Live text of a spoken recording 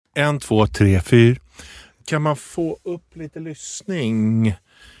1, 2, 3, 4. Kan man få upp lite lyssning?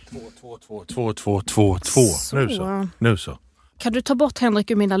 2. Nu så. Kan du ta bort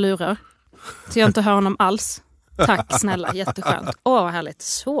Henrik ur mina lurar? Så jag inte hör honom alls. Tack snälla, jätteskönt. Vad härligt.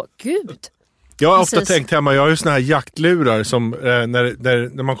 Så, gud. Jag har ofta tänkt hemma, jag har ju såna här jaktlurar som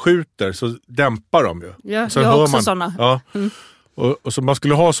när man skjuter så dämpar de ju. Ja, så jag har också man, såna. Ja. Och så man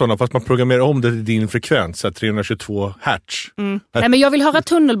skulle ha såna fast man programmerar om det till din frekvens, så 322 hertz. Nej, men jag vill höra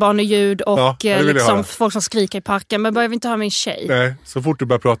tunnelbaneljud och liksom folk som skriker i parken, men jag vill inte ha min tjej. Nej, så fort du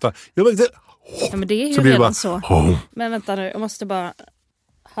börjar prata. Ja, men det är ju redan bara, så. Men vänta nu, jag måste bara...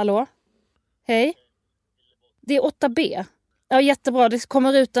 Hallå? Hej? Det är 8B. Ja, jättebra. Det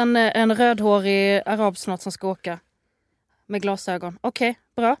kommer ut en rödhårig arab snart som ska åka. Med glasögon. Okej,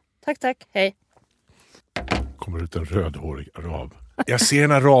 bra. Tack. Hej. Kommer ut en rödhårig arab. Jag ser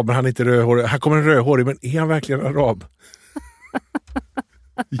en arab, men han är inte rödhårig. Här kommer en rödhårig, men är han verkligen arab?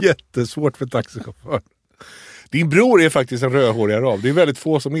 Jättesvårt för taxichaufför. Din bror är faktiskt en rödhårig arab. Det är väldigt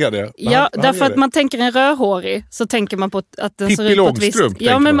få som är det. Ja, därför att man tänker en rödhårig så tänker man på att den ser ut på ett visst...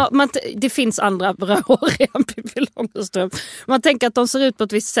 Ja, men det finns andra rödhåriga än Pippi Långstrump. Man tänker att de ser ut på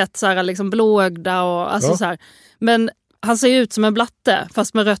ett visst sätt, så här, liksom blåögda och alltså så här. Men han ser ju ut som en blatte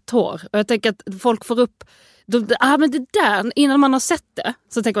fast med rött hår. Och jag tänker att folk får upp... men det där, innan man har sett det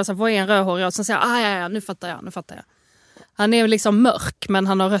så tänker man så här, vad är en rödhårig? Och så säger jag, nu fattar jag. Han är liksom mörk, men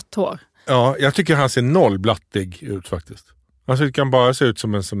han har rött hår. Ja, jag tycker han ser noll blattig ut faktiskt. Alltså det kan bara se ut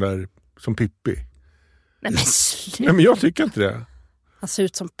som en sån där, som Pippi. Nej men sluta. Nej men jag tycker inte det. Han ser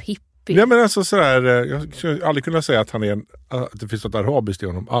ut som Pippi. Nej men alltså sådär, jag skulle aldrig kunna säga att han är att det finns något arabiskt i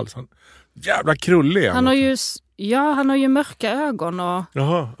honom alls. Han jävla krullig. Han har ju mörka ögon och...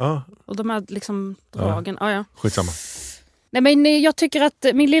 Jaha, ja. Och de här liksom dragen. Ja. Skitsamma. Nej men jag tycker att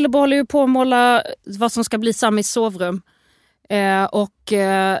min lillebror håller ju på att måla vad som ska bli Samis sovrum. Och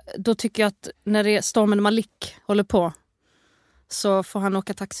då tycker jag att när stormen Malik håller på så får han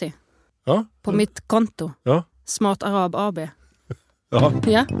åka taxi. Ja. På mitt konto. Ja. Smart Arab AB. Ja.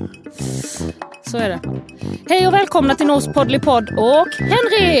 Ja. Så är det. Hej och välkomna till Nors Poddlypodd och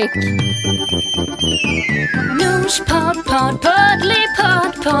Henrik! Nors Poddlypodd.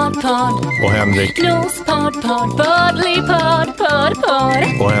 Och Henrik. Nors Poddlypodd.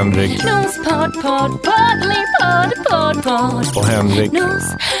 Och Henrik. Nors Poddlypodd. Och Henrik. Nors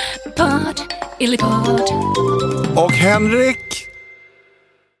Poddlypodd. Och Henrik.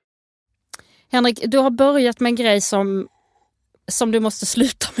 Henrik, du har börjat med en grej som du måste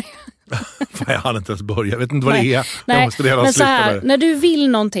sluta med. Jag hann inte ens börja. Jag vet inte vad det är. Nej, jag måste redan men sluta så här, med det. när du vill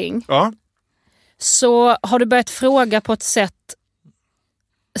någonting så har du börjat fråga på ett sätt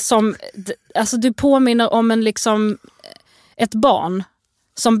som, alltså du påminner om ett barn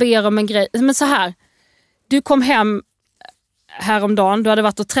som ber om en grej. Men så här, du kom hem häromdagen, du hade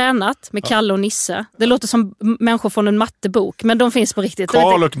varit och tränat med Kalle och Nisse. Det låter som människor från en mattebok, men de finns på riktigt.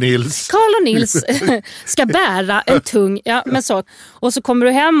 Karl och Nils ska bära en tung, men så. Och så kommer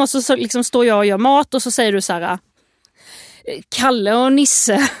du hem och så liksom står jag och gör mat och så säger du så här: Kalle och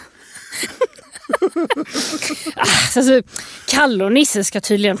Nisse alltså, Kalle och Nisse ska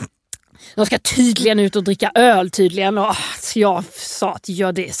tydligen ut och dricka öl tydligen. Och jag sa att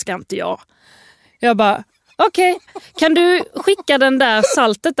det ska inte jag. Jag bara, okej, kan du skicka den där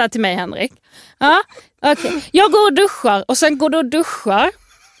saltet där till mig, Henrik? Ja, okej. Jag går och duschar och sen går du och duschar.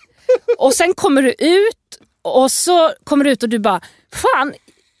 Och sen kommer du ut och så kommer du ut och du bara, fan,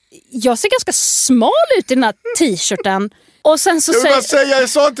 jag ser ganska smal ut i den här t-shirten. Och sen så jag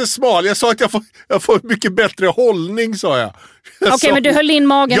sa inte smal, jag sa att jag får mycket bättre hållning, sa jag. Okej, men du höll in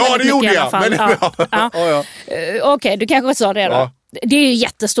magen. Ja, det gjorde jag. Okej, du kanske sa det då. Ja. Det är ju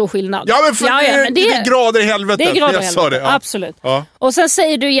jättestor skillnad. Ja, men det är grader i helvetet. Det är grader i helvetet, ja. Absolut. Ja. Och sen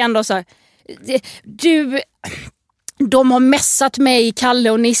säger du igen då så här: de har messat mig, Kalle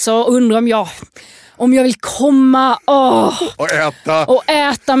och Nisse, och undrar om jag vill komma och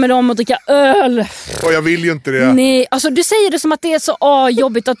äta med dem och dricka öl. Och jag vill ju inte det. Nej, alltså du säger det som att det är så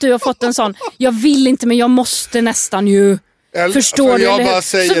jobbigt att du har fått en sån, jag vill inte men jag måste nästan ju. Förstår du?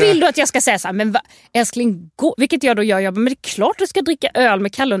 Så vill du att jag ska säga så här, men älskling, gå, vilket jag då gör, men det är klart du ska dricka öl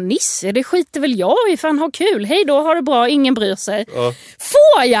med Kalle och Nisse, det skiter väl jag i, fan ha kul, hej då, ha det bra, ingen bryr sig. Ja.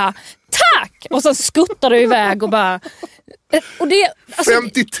 Får jag? Tack! Och så skuttar du iväg och bara... Och det, alltså,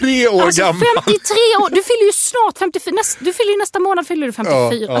 53 år gammal. 53 år, du fyller ju snart 54, du fyller ju nästa månad fyller du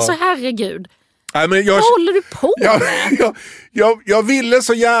 54. Ja. Alltså herregud. Nej, men vad håller du på med? Jag ville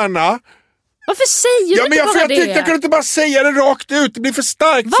så gärna. Varför säger du inte bara det? Jag kan inte bara säga det rakt ut. Det blir för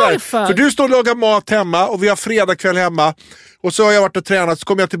starkt. Varför? För du står och lagar mat hemma och vi har fredagkväll hemma. Och så har jag varit och tränat, så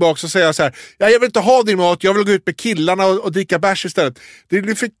kommer jag tillbaka och säger så här: jag vill inte ha din mat, jag vill gå ut med killarna och dricka bärs istället. Det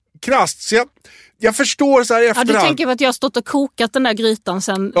blir för krasst. Så jag förstår så här efterhand. Du tänker på att jag har stått och kokat den där grytan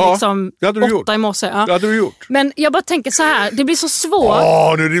sen liksom 8 i morse. Ja. Det hade du gjort. Men jag bara tänker så här, det blir så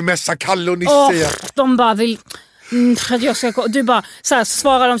svårt. Nu är det messa Kalle och Nisse. De bara vill... att jag ska, du bara så här,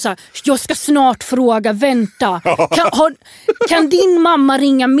 svarar de så här: jag ska snart fråga, vänta. Kan din mamma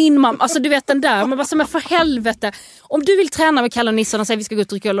ringa min mamma? Alltså du vet den där. Man bara, men för helvete. Om du vill träna med Kalle och Nisse och säga vi ska gå ut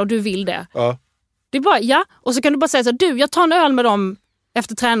och dricka öl och du vill det. Ja. Det är bara, och så kan du bara säga så här: jag tar en öl med dem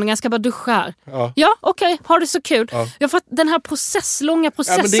efter träningen, jag ska bara duscha här. Ja, okej, har det så kul. Jag får den här långa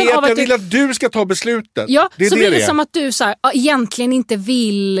processen men det är av att jag vill att du ska ta beslutet. Ja, det är så det blir det som att du så här, egentligen inte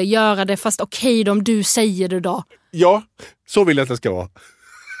vill göra det, fast okej då, om du säger det då. Ja, så vill jag att det ska vara.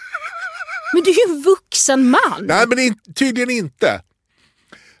 Men du är ju en vuxen man. Nej, men tydligen inte.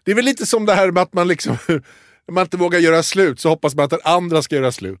 Det är väl lite som det här med att man liksom... När man inte vågar göra slut så hoppas man att den andra ska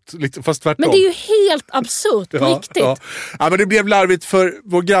göra slut. Fast tvärtom. Men det är ju helt absurt, riktigt. Ja, men det blev larvigt för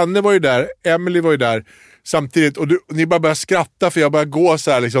vår granne var ju där. Emily var ju där samtidigt. Och ni bara började skratta för jag började gå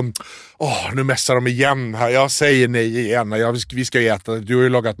så här liksom... nu mässar de igen här. Jag säger nej igen. Vi ska äta. Du har ju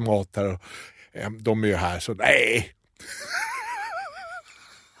lagat mat här. Och, de är ju här, så nej.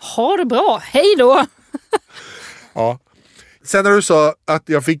 Ha det bra. Hej då. Ja. Sen när du sa att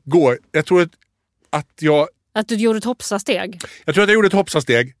jag fick gå. Jag tror att du gjorde ett hoppsasteg. Jag tror att jag gjorde ett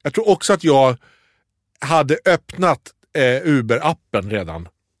hoppsasteg. Jag tror också att jag hade öppnat Uber-appen redan.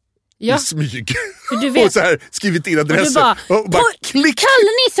 Ja. I smyg. Du vet, och så här skrivit in adressen. Och bara klick.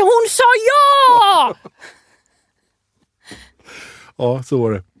 Kalle Nisse, hon sa ja! Ja, så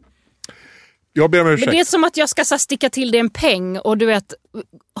var det. Jag ber om ursäkt. Men det är som att jag ska sticka till dig en peng och du vet,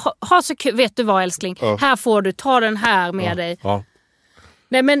 ha så kul, vet du vad älskling? Ja. Här får du, ta den här med dig. Ja.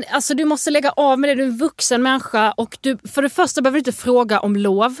 Nej men alltså du måste lägga av med det, du är en vuxen människa och du, för det första behöver du inte fråga om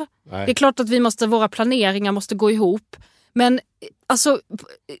lov. Nej. Det är klart att våra planeringar måste gå ihop. Men alltså,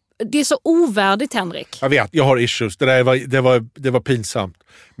 det är så ovärdigt, Henrik. Jag vet, jag har issues, det var pinsamt.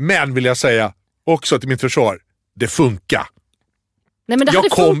 Men vill jag säga, också till mitt försvar, det funkar. Nej men det hade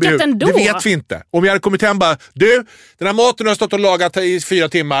funkat ändå. Det vet vi inte. Om jag hade kommit hem bara, du, den här maten har stått och lagat i 4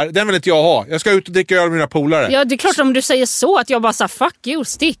 timmar, den vill inte jag ha. Jag ska ut och dricka öl med mina polare. Ja, det är klart om du säger så att jag bara sa fuck you,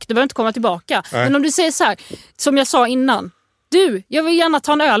 stick, du behöver inte komma tillbaka. Nej. Men om du säger så här, som jag sa innan, du, jag vill gärna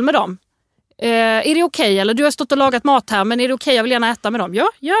ta en öl med dem. Är det okej? Eller du har stått och lagat mat här, men är det okej? Jag vill gärna äta med dem. Ja,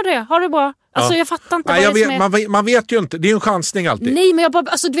 gör det. Ha det bra. Alltså jag fattar inte. Nej, man vet ju inte. Det är en chansning alltid. Nej, men jag bara,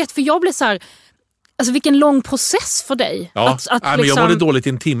 alltså du vet, för jag blir så här. Alltså vilken lång process för dig. Ja. Att men jag mådde dåligt i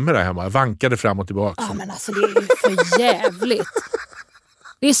en timme där hemma. Jag vankade fram och tillbaka. Ja, men alltså det är ju för jävligt.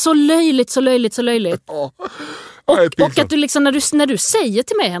 Det är så löjligt, så löjligt, så löjligt. Och att du liksom, när du säger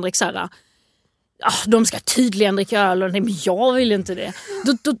till mig, Henrik, så här, de ska tydligen dricka öl. Och nej, men jag vill inte det.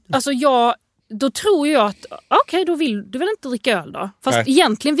 Då tror jag att okej, då vill du väl inte dricka öl då. Fast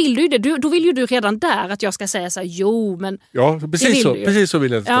egentligen vill du ju det. Då vill ju du redan där att jag ska säga så här, jo, men ja, precis så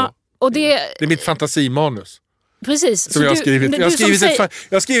vill jag inte. Ja. Och det är mitt fantasimanus. Precis. Som jag har skrivit. Jag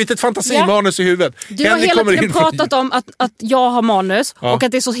har skrivit ett fantasimanus i huvudet. Du har hela tiden pratat om att jag har manus och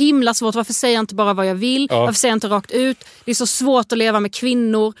att det är så himla svårt. Varför säger jag inte bara vad jag vill? Varför säger jag inte rakt ut? Det är så svårt att leva med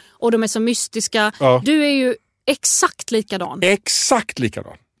kvinnor och de är så mystiska. Du är ju exakt likadan. Exakt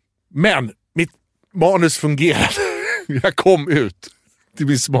likadan. Men mitt manus fungerade. Jag kom ut.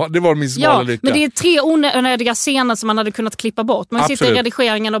 Det var min smala lycka. Men det är 3 onödiga scener som man hade kunnat klippa bort. Man sitter i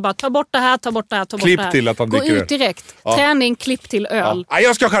redigeringen och bara ta bort det här, ta bort det här, ta bort klipp det här. Till att han gå ut direkt. Träning, klipp till öl. Ja.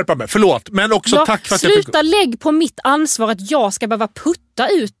 Jag ska skärpa mig, förlåt. Men också tack för att sluta lägg på mitt ansvar att jag ska behöva putta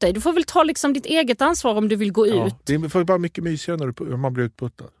ut dig. Du får väl ta liksom ditt eget ansvar om du vill gå ut. Det är bara mycket mysigare när man blir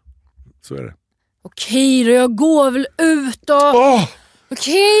utputtad. Så är det. Okej, då jag går väl ut då.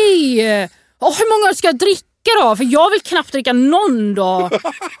 Okej. Hur många ska jag dricka då? För jag vill knappt dricka någon då.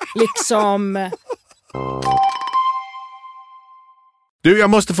 Liksom. Du, jag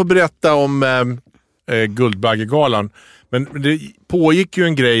måste få berätta om Guldbaggegalan. Men det pågick ju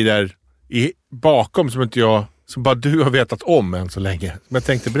en grej där bakom som bara du har vetat om än så länge. Men jag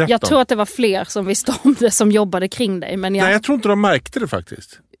tänkte berätta. Jag tror att det var fler som visste om det som jobbade kring dig. Men Nej, jag tror inte de märkte det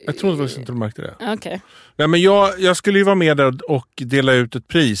faktiskt. Jag tror inte de märkte det. Okay. Nej, men jag skulle ju vara med där och dela ut ett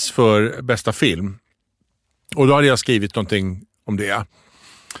pris för bästa film. Och då hade jag skrivit någonting om det.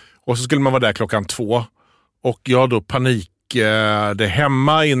 Och så skulle man vara där 2:00. Och jag då panikade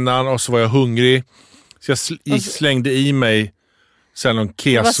hemma innan och så var jag hungrig. Så jag slängde i mig sen någon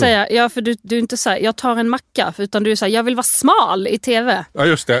keso. Vad säger jag? Ja, för du är inte så här, jag tar en macka. Utan du är så här, jag vill vara smal i tv. Ja,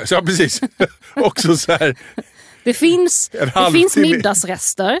 just det. Så, ja, precis. Också så här. Det finns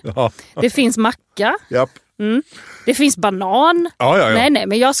middagsrester. Ja. Det finns macka. Japp. Mm. Det finns banan. Ja. Nej,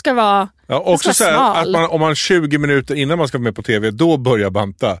 men jag ska vara också så här, att om man 20 minuter innan man ska vara med på tv, då börjar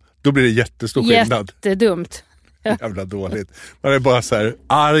banta. Då blir det jättestor skillnad. Jättedumt. Ja. Jävla dåligt. Man är bara så här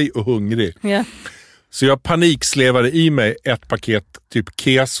arg och hungrig. Ja. Så jag panikslevade i mig ett paket typ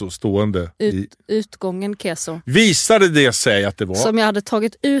keso stående Utgången keso. Visade det sig att det var? Som jag hade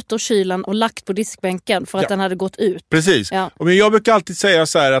tagit ut ur kylan och lagt på diskbänken för att den hade gått ut. Precis. Ja. Men jag brukar alltid säga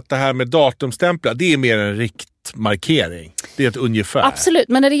så här att det här med datumstämplar, det är mer en riktmarkering. Det är ett ungefär. Absolut,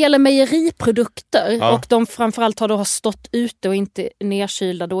 men när det gäller mejeriprodukter och de framförallt har stått ute och inte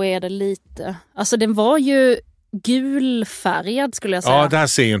nerkylda, då är det lite... Alltså den var ju gulfärgad skulle jag säga. Ja, det här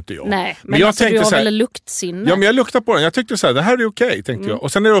ser ju inte jag. Nej, men jag alltså, tänkte du har väl luktsinne? Ja, men jag luktade på den. Jag tyckte så här, det här är okej, tänkte jag.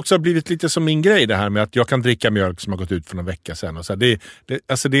 Och sen har det också blivit lite som min grej det här med att jag kan dricka mjölk som har gått ut för någon vecka sedan. Och så här,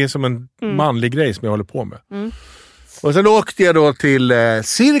 det är som en manlig grej som jag håller på med. Och sen åkte jag då till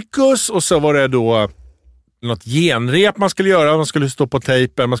cirkus och så var det då något genrep man skulle göra. Man skulle stå på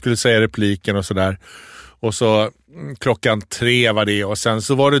tejpen, man skulle säga repliken och sådär. Och så 3:00 var det och sen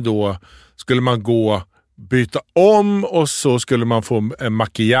så var det då, skulle man gå byta om och så skulle man få en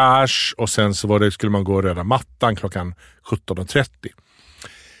maquillage och sen så skulle man gå och röda mattan 17:30.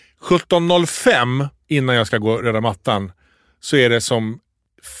 17:05 innan jag ska gå och röda mattan så är det som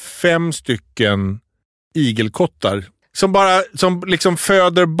 5 stycken igelkottar som liksom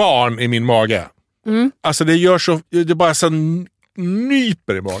föder barn i min mage. Alltså det bara så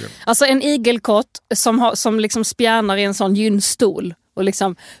nyper i magen. Alltså en igelkott som liksom spjärnar i en sån gynstol och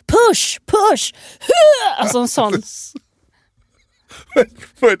liksom push! Alltså en sån.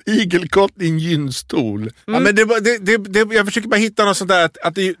 För en igelkott i en gynstol. Ja, men jag försöker bara hitta något sånt där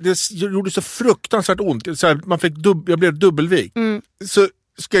att det gjorde så fruktansvärt ont. Så här, jag blev dubbelvik. Så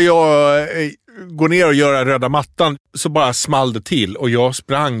ska jag gå ner och göra röda mattan så bara small det till och jag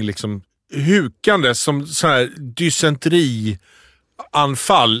sprang liksom hukande som så här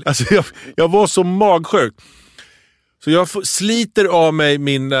dysenterianfall. Alltså jag var så magsjuk. Så jag sliter av mig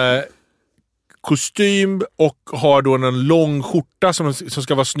min kostym och har då en lång skjorta som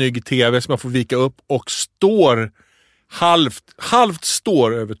ska vara snygg i tv som jag får vika upp och står halvt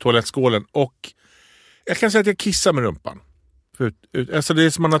står över toalettskålen och jag kan säga att jag kissar med rumpan. Alltså det är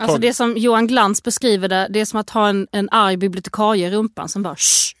som man har tagit... Alltså det som Johan Glans beskriver det är som att ha en arg bibliotekarie i rumpan som bara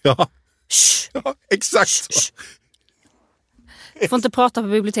shh. Ja. Shh. Ja, exakt så. Shh. Får inte prata på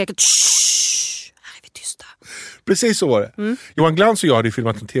biblioteket. Shh. Här är vi tysta. Precis så var det. Johan Glans och jag hade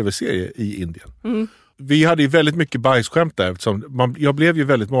filmat en tv-serie i Indien. Vi hade ju väldigt mycket bajsskämt där. Jag blev ju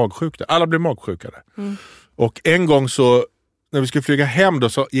väldigt magsjuk där. Alla blev magsjuka där. Och en gång så, när vi skulle flyga hem då,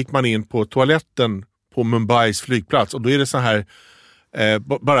 så gick man in på toaletten på Mumbais flygplats. Och då är det så här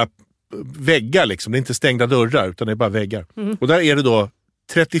bara väggar liksom. Det är inte stängda dörrar utan det är bara väggar. Och där är det då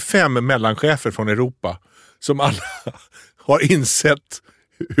 35 mellanchefer från Europa som alla har insett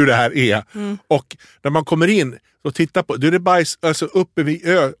hur det här är. Och när man kommer in och tittar på, då är det bajs alltså uppe vid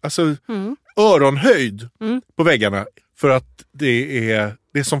öronhöjd på väggarna för att det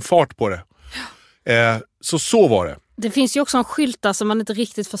är som fart på det. Så var det. Det finns ju också en skylt där som man inte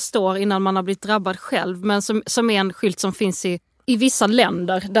riktigt förstår innan man har blivit drabbad själv, men som är en skylt som finns i vissa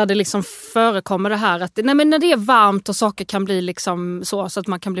länder där det liksom förekommer det här att nej, men när det är varmt och saker kan bli liksom så att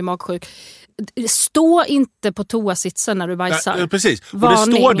man kan bli magsjuk. Stå inte på toasitsen när du bajsar. Nej, precis. Och det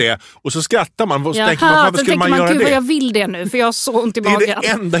står det och så skrattar man och så tänker man, varför skulle man göra det? Jag vill det nu för jag har så ont i magen. Det är det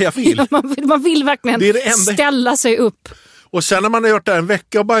enda jag vill. Man vill verkligen ställa sig upp. Och sen när man har gjort det en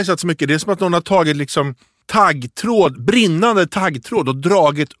vecka och bajsat så mycket, det är som att någon har tagit liksom brinnande taggtråd och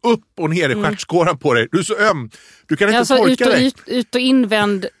dragit upp och ner i stjärtskåran på dig. Du är så öm. Du kan inte torka dig. Ut och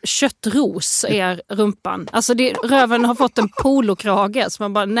invänd köttros är rumpan. Alltså röven har fått en polokrage så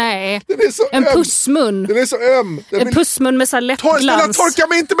man bara, nej. Den är så en pussmun. Den är så öm. En pussmun med så här läppglans. Torka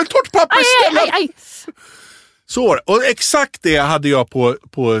mig inte med torrt papper. Aj. Så, och exakt det hade jag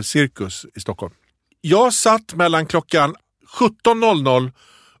på cirkus i Stockholm. Jag satt mellan klockan 17:00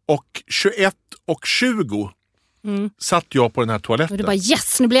 och 21:20 satt jag på den här toaletten. Och du bara,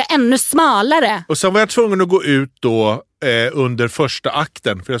 yes, nu blir jag ännu smalare. Och sen var jag tvungen att gå ut då under första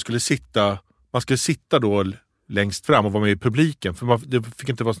akten. För man skulle sitta då längst fram och vara med i publiken. För det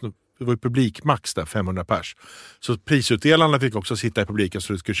var ju publikmax där, 500 pers. Så prisutdelarna fick också sitta i publiken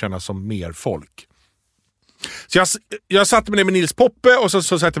så det skulle kännas som mer folk. Så jag satte mig med Nils Poppe och så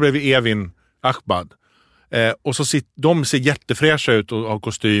satt jag bredvid Evin Ahmad. Och så de ser jättefräscha ut och har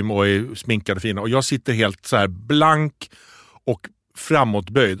kostym och är sminkade och fina. Och jag sitter helt så här blank och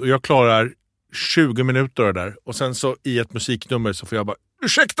framåtböjd. Och jag klarar 20 minuter där. Och sen så i ett musiknummer så får jag bara,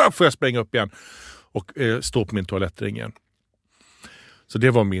 ursäkta, får jag spränga upp igen. Och stå på min toalettring igen. Så det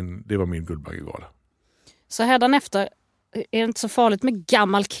var min Guldbaggegala. Så hädanefter, är det inte så farligt med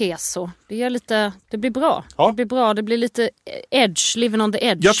gammal keso. Det blir bra. Ja. Det blir bra. Det blir lite edge, living on the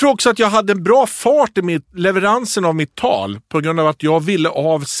edge. Jag tror också att jag hade en bra fart i leveransen av mitt tal på grund av att jag ville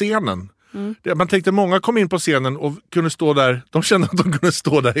av scenen. Man tänkte många kom in på scenen och kunde stå där. De kände att de kunde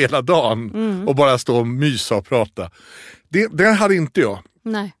stå där hela dagen och bara stå och mysa och prata. Det hade inte jag.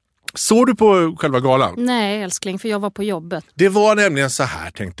 Nej. Såg du på själva galan? Nej, älskling, för jag var på jobbet. Det var nämligen så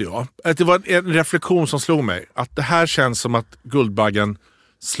här, tänkte jag. Att det var en reflektion som slog mig. Att det här känns som att Guldbaggen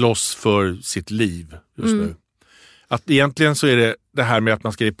slåss för sitt liv just nu. Att egentligen så är det här med att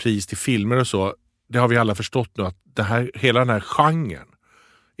man ska ge pris till filmer och så. Det har vi alla förstått nu. Att hela den här genren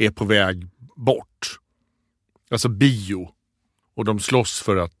är på väg bort. Alltså bio. Och de slåss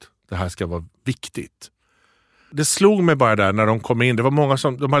för att det här ska vara viktigt. Det slog mig bara där när de kom in. Det var många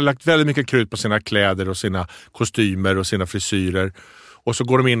de hade lagt väldigt mycket krut på sina kläder och sina kostymer och sina frisyrer. Och så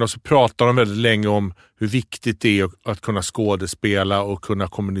går de in och så pratar de väldigt länge om hur viktigt det är att kunna skådespela och kunna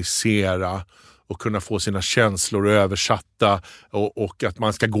kommunicera och kunna få sina känslor översatta och att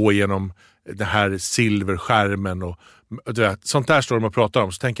man ska gå igenom den här silverskärmen och sånt där står de och pratar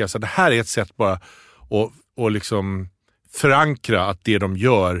om. Så tänker jag så här, det här är ett sätt bara att liksom förankra att det de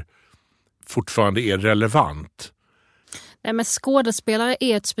gör fortfarande är relevant. Nej, men skådespelare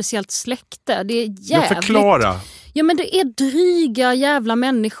är ett speciellt släkte. Det är jävligt... Förklara. Ja, men det är dryga jävla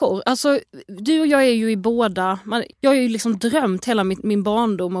människor. Alltså, du och jag är ju i båda... Jag har ju liksom drömt hela min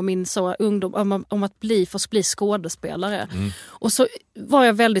barndom och min ungdom om att bli skådespelare. Och så var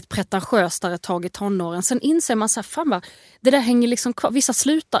jag väldigt pretentiös där ett tag i tonåren. Sen inser man så här, fan vad, det där hänger liksom kvar. Vissa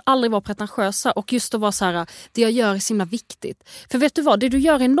slutar aldrig vara pretentiösa och just att vara så här, det jag gör är så himla viktigt. För vet du vad, det du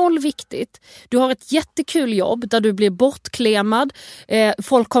gör är noll viktigt. Du har ett jättekul jobb där du blir bortklemad.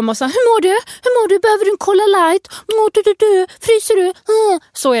 Folk kommer och säger, hur mår du? Behöver du en Cola Light? Fryser du?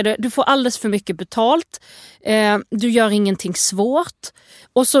 Så är det. Du får alldeles för mycket betalt. Du gör ingenting svårt.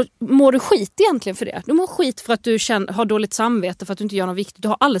 Och så mår du skit egentligen för det. Du mår skit för att du har dåligt samvete för att du inte gör något viktigt. Du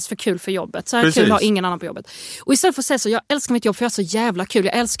har alldeles för kul för jobbet. Så här Precis. Kul har ingen annan på jobbet. Och istället för att säga så, jag älskar mitt jobb för jag är så jävla kul.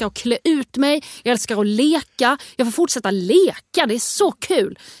 Jag älskar att klä ut mig. Jag älskar att leka. Jag får fortsätta leka. Det är så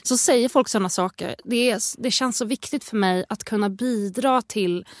kul. Så säger folk sådana saker. Det känns så viktigt för mig att kunna bidra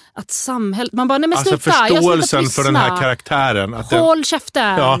till att samhället... Man bara, nej men alltså sluta. Förståelsen för den här karaktären. Att håll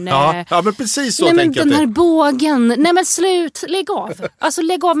käften. Ja, men precis så nej, tänker jag. Den här bågen. Nej men slut. Lägg av. Alltså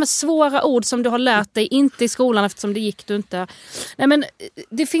lägg av med svåra ord som du har lärt dig. Inte i skolan eftersom det gick du inte. Nej men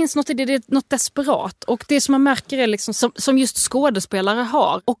det finns något i det är något desperat. Och det som man märker är liksom som just skådespelare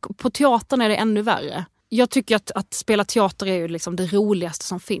har. Och på teatern är det ännu värre. Jag tycker att spela teater är ju liksom det roligaste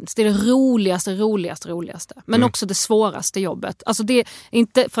som finns. Det är det roligaste. Men också det svåraste jobbet. Alltså det är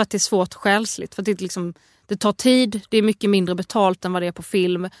inte för att det är svårt själsligt. För att det tar tid. Det är mycket mindre betalt än vad det är på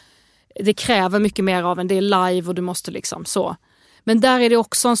film. Det kräver mycket mer av en. Det är live och du måste liksom så. Men där är det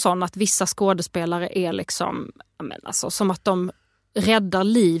också en sån att vissa skådespelare är liksom, alltså, som att de räddar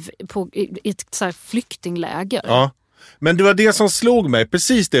liv i ett så här flyktingläger. Ja, men det var det som slog mig,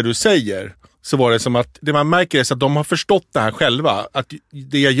 precis det du säger. Så var det som att det man märker är så att de har förstått det här själva. Att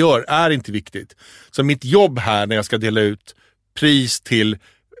det jag gör är inte viktigt. Så mitt jobb här när jag ska dela ut pris till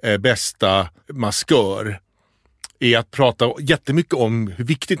bästa maskör är att prata jättemycket om hur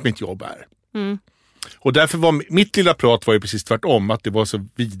viktigt mitt jobb är. Och därför var mitt lilla prat var ju precis tvärtom. Att det var så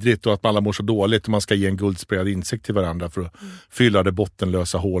vidrigt och att alla mår så dåligt och man ska ge en guldsprayad insikt till varandra för att fylla det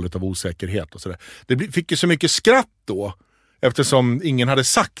bottenlösa hålet av osäkerhet och sådär. Det fick ju så mycket skratt då eftersom ingen hade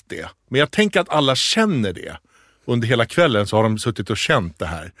sagt det. Men jag tänker att alla känner det. Under hela kvällen så har de suttit och känt det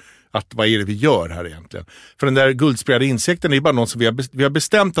här. Att vad är det vi gör här egentligen? För den där guldsprayade insikten är ju bara något som vi har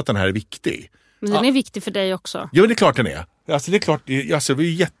bestämt att den här är viktig. Men den är viktig för dig också. Jo, det är klart den är. Alltså det är klart, alltså, det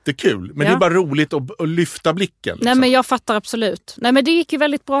är jättekul. Men det är bara roligt att lyfta blicken. Liksom. Nej, men jag fattar absolut. Nej, men det gick ju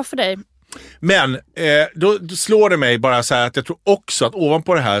väldigt bra för dig. Men då slår det mig bara så här att jag tror också att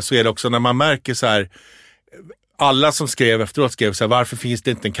ovanpå det här så är det också när man märker så här, alla som skrev efteråt skrev så här, varför finns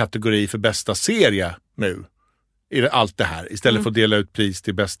det inte en kategori för bästa serie nu? I allt det här. Istället för att dela ut pris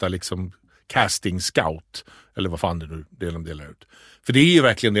till bästa liksom casting scout. Eller vad fan det nu de delar ut. För det är ju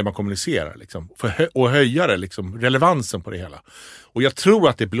verkligen det man kommunicerar. Liksom, och höja det, liksom, relevansen på det hela. Och jag tror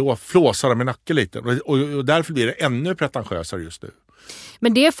att det flåsar med nacken lite. Och därför blir det ännu pretentiösare just nu.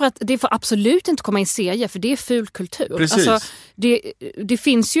 Men det är för att det får absolut inte komma in serier. För det är ful kultur. Precis. Alltså, det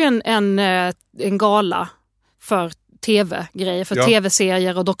finns ju en gala för tv-grejer, för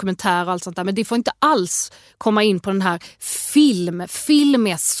tv-serier och dokumentärer och allt sånt där. Men det får inte alls komma in på den här film. Film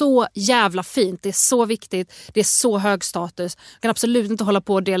är så jävla fint. Det är så viktigt. Det är så hög status. Man kan absolut inte hålla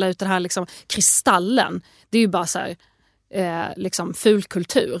på och dela ut den här liksom kristallen. Det är ju bara så här liksom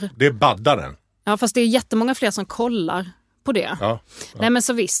fulkultur. Det är baddaren. Ja, fast det är jättemånga fler som kollar på det. Ja. Nej men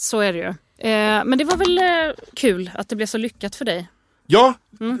så visst, så är det ju. Men det var väl kul att det blev så lyckat för dig. Ja,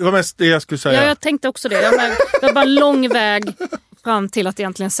 det var mest det jag skulle säga. Ja, jag tänkte också det. Det var bara en lång väg fram till att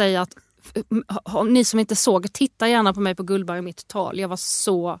egentligen säga att ni som inte såg, titta gärna på mig på Guldberg i mitt tal. Jag var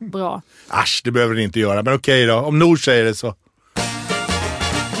så bra. Asch, det behöver ni inte göra. Men okej då, om Nord säger det så.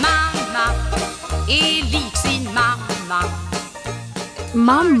 Mamma är lik sin mamma.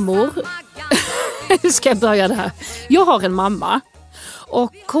 Mammor. Hur ska jag börja det här? Jag har en mamma.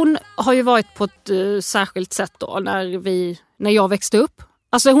 Och hon har ju varit på ett särskilt sätt då när jag växte upp.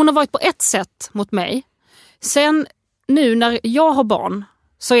 Alltså hon har varit på ett sätt mot mig. Sen nu när jag har barn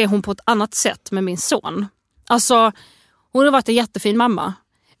så är hon på ett annat sätt med min son. Alltså hon har varit en jättefin mamma.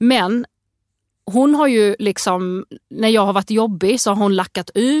 Men hon har ju liksom, när jag har varit jobbig så har hon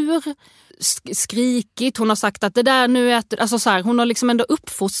lackat ur, skrikit. Hon har sagt att det där nu äter, alltså så här, hon har liksom ändå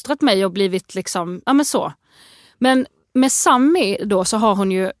uppfostrat mig och blivit liksom, ja men så. Men med Sammy då så har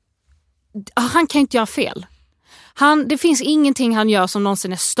hon ju, han kan inte göra fel. Det finns ingenting han gör som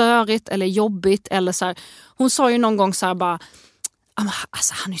någonsin är störigt eller jobbigt eller så här. Hon sa ju någon gång så här bara,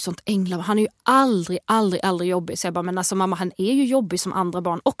 alltså han är ju sånt änglar, han är ju aldrig jobbig. Så jag bara, men alltså mamma, han är ju jobbig som andra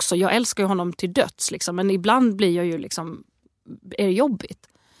barn också. Jag älskar ju honom till döds liksom, men ibland blir jag ju liksom, är det jobbigt?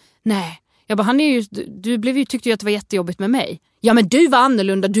 Nej. Jag bara, han är ju, tyckte ju att det var jättejobbigt med mig. Ja men du var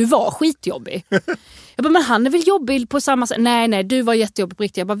annorlunda, du var skitjobbig. Jag bara, men han är väl jobbig på samma sätt? Nej, du var jättejobbig på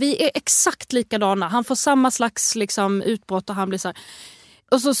riktigt. Jag bara, vi är exakt likadana. Han får samma slags liksom utbrott och han blir så här.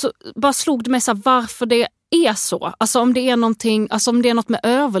 Och så bara slog det mig så här, varför det är så. Alltså om det är någonting, alltså om det är något med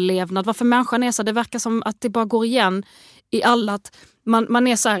överlevnad, varför människan är så här, det verkar som att det bara går igen i alla, att man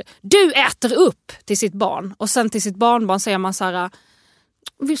är så här, du äter upp till sitt barn och sen till sitt barnbarn säger man så här,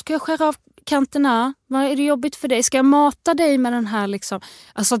 ska jag skära av kanterna? Vad är det jobbigt för dig? Ska jag mata dig med den här liksom?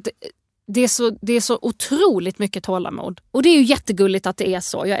 Alltså det är så otroligt mycket tålamod. Och det är ju jättegulligt att det är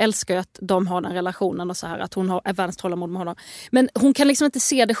så. Jag älskar ju att de har den relationen och så här, att hon har världens tålamod med honom. Men hon kan liksom inte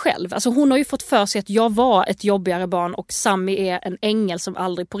se det själv. Alltså hon har ju fått för sig att jag var ett jobbigare barn och Sammy är en ängel som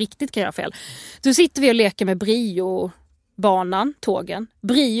aldrig på riktigt kan göra fel. Då sitter vi och leker med Brio-banan, tågen.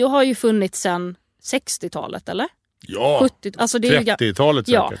 Brio har ju funnits sedan 60-talet, eller? Ja, 70, alltså det är 30-talet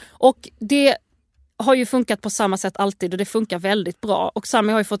säkert. Ja, och det har ju funkat på samma sätt alltid och det funkar väldigt bra. Och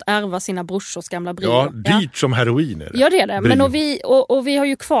Sammy har ju fått ärva sina brorsors gamla Brio. Ja, dyrt som heroin är det. Ja, det är det. Men och vi har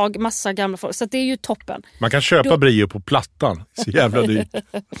ju kvar massa gamla folk, så det är ju toppen. Man kan köpa Brio på plattan. Så jävla dyrt.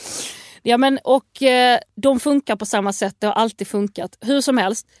 Ja, men och de funkar på samma sätt. Det har alltid funkat. Hur som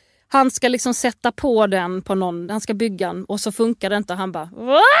helst. Han ska liksom sätta på den på någon. Han ska bygga den och så funkar det inte. Och han bara...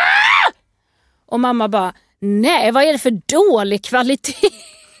 Wah! Och mamma bara... Nej, vad är det för dålig kvalitet?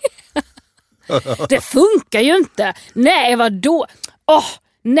 Det funkar ju inte. Nej, vadå?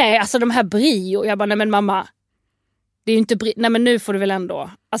 Nej, alltså de här Brio. Jag bara, nej men mamma. Det är ju inte nej men nu får du väl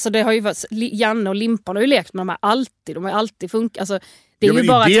ändå. Alltså det har ju varit, Janne och Limpan har ju lekt med de här alltid. De har alltid funkat. Alltså det är ju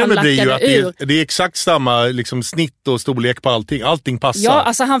bara att han lackade ur. Det är exakt samma liksom, snitt och storlek på allting. Allting passar. Ja,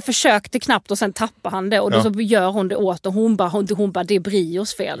 alltså han försökte knappt och sen tappar han det. Och då så gör hon det åt och hon bara det är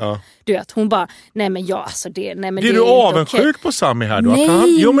Brios fel. Ja. Du vet, hon bara, nej men ja, alltså det, nej men det är du avundsjuk på Sammy här då?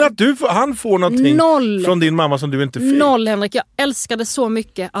 Nej. Att han får någonting från din mamma som du inte fick. Noll, Henrik. Jag älskade så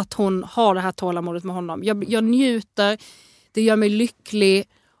mycket att hon har det här tålamodet med honom. Jag njuter, det gör mig lycklig.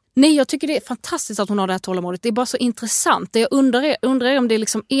 Nej, jag tycker det är fantastiskt att hon har det här tålamodet. Det är bara så intressant. Jag undrar om det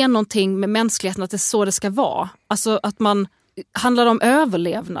liksom är någonting med mänskligheten, att det är så det ska vara. Alltså att man handlar om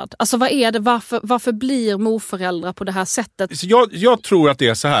överlevnad. Alltså vad är det? Varför blir morföräldrar på det här sättet? Så jag tror att det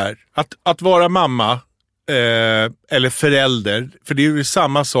är så här. Att vara mamma eller förälder, för det är ju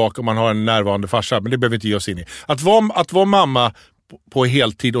samma sak om man har en närvarande farsa, men det behöver inte ge oss in i. Att vara mamma på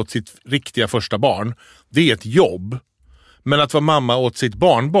heltid åt sitt riktiga första barn, det är ett jobb. Men att vara mamma åt sitt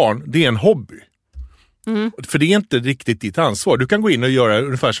barnbarn, det är en hobby. Mm. För det är inte riktigt ditt ansvar. Du kan gå in och göra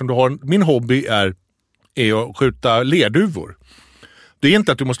ungefär som du har. Min hobby är att skjuta lerduvor. Det är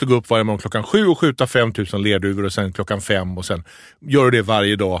inte att du måste gå upp varje morgon klockan 7 och skjuta 5000 lerduvor och sen klockan 5 och sen gör du det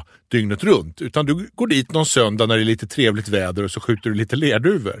varje dag dygnet runt. Utan du går dit någon söndag när det är lite trevligt väder och så skjuter du lite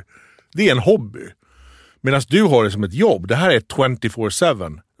lerduvor. Det är en hobby. Medan du har det som ett jobb. Det här är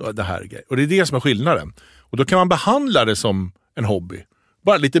 24/7. Det här är grej. Och det är det som är skillnaden. Och då kan man behandla det som en hobby.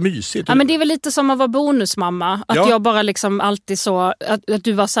 Bara lite mysigt. Ja, men det är väl lite som att vara bonusmamma. Att jag bara liksom alltid så... Att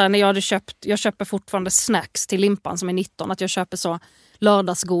du var så här, när jag köper fortfarande snacks till Limpan som är 19. Att jag köper så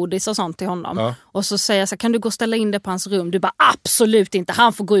lördagsgodis och sånt till honom. Ja. Och så säger jag så här, kan du gå och ställa in det på hans rum? Du bara, absolut inte,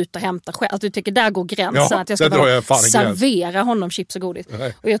 han får gå ut och hämta själv. Att du tycker, där går gränsen. Att jag ska bara servera honom chips och godis.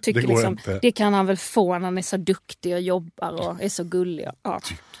 Nej, och jag tycker liksom, det kan han väl få när han är så duktig och jobbar och är så gullig. Ja.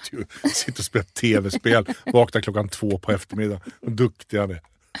 Du sitter och spelar tv-spel, vaknar 2:00 på eftermiddag. Och duktig han är.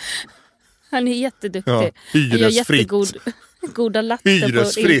 Han är jätteduktig. Ja, hyresfritt. Goda latte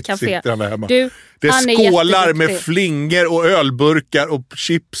på i café. Sitter han där hemma. Det är skålar med flingor och ölburkar och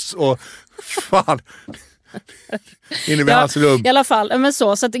chips och fan. Inne vid hans rum. I alla fall, men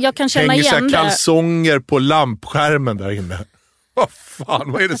så att jag kan känna igen det. Kalsonger på lampskärmen där inne. Vad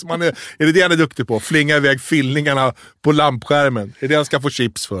fan, vad är det som han är? Är det han är duktig på? Flinga iväg fyllningarna på lampskärmen. Är det han ska få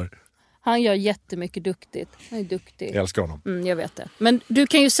chips för? Han gör jättemycket duktigt. Han är duktig. Jag älskar honom. Jag vet det. Men du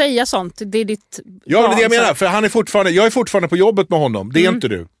kan ju säga sånt. Det är ditt Ja, det är det jag menar. För jag är fortfarande på jobbet med honom. Det är inte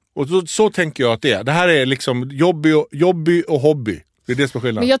du. Och så tänker jag att det är. Det här är liksom jobby och hobby. Det är det som är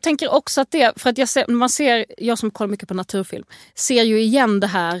skillnaden. Men jag tänker också att det, för att jag som kollar mycket på naturfilm, ser ju igen det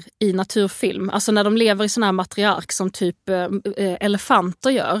här i naturfilm. Alltså när de lever i sån här matriark som typ elefanter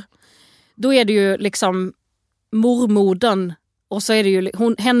gör. Då är det ju liksom mormodern. Och så är det ju,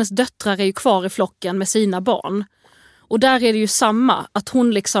 hennes döttrar är ju kvar i flocken med sina barn. Och där är det ju samma, att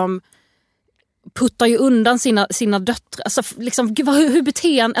hon liksom puttar ju undan sina döttrar. Alltså liksom, hur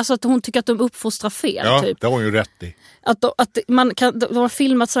beter hon? Alltså att hon tycker att de uppfostrar fel. Ja, typ. Det har hon ju rätt i. De har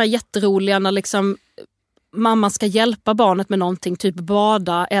filmat sådär jätteroliga när liksom mamman ska hjälpa barnet med någonting, typ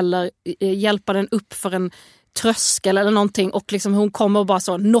bada eller hjälpa den upp för en tröskel eller någonting, och liksom hon kommer och bara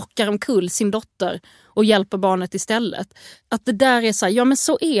så knockar omkull sin dotter och hjälper barnet istället. Att det där är så här, ja men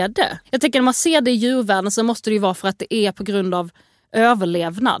så är det. Jag tänker när man ser det i djurvärlden så måste det ju vara för att det är på grund av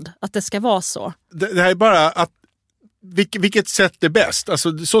överlevnad, att det ska vara så. Det här är bara att vilket sätt är bäst?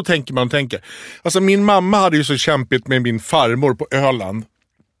 Alltså så tänker man. Alltså min mamma hade ju så kämpigt med min farmor på Öland.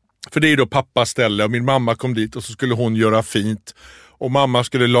 För det är ju då pappas ställe och min mamma kom dit och så skulle hon göra fint. Och mamma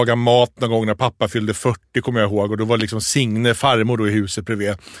skulle laga mat någon gång när pappa fyllde 40, kommer jag ihåg. Och då var liksom Signe, farmor då i huset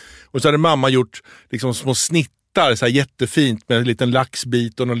bredvid. Och så hade mamma gjort liksom små snittar så här jättefint med en liten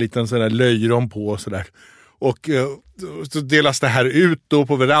laxbit och någon liten sån där löjrom på och sådär. Och så delas det här ut då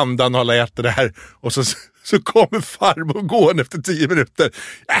på verandan och alla äter det här. Och så kommer farmor gående efter 10 minuter.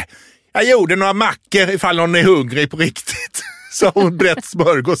 Jag gjorde några mackor ifall någon är hungrig på riktigt. Så hon brett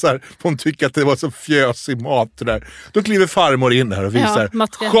smörgåsar. Hon tycker att det var så fjösig mat där. Då kliver farmor in här och visar.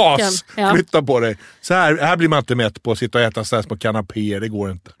 Chas, flytta på dig. Så här blir man inte mätt på att sitta och äta så här små kanapéer. Det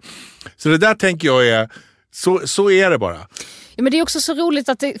går inte. Så det där tänker jag är... Så är det bara. Ja, men det är också så roligt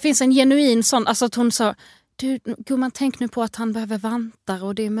att det finns en genuin sån... Alltså att hon sa... Du, gumman, tänk nu på att han behöver vantar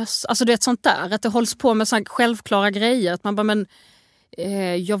och det är möss. Alltså det är ett sånt där. Att det hålls på med såna självklara grejer. Att man bara, men...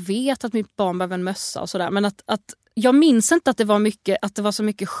 jag vet att mitt barn behöver en mössa och sådär. Men att jag minns inte att det var så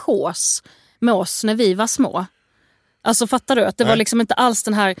mycket chås med oss när vi var små. Alltså fattar du? Att det var liksom inte alls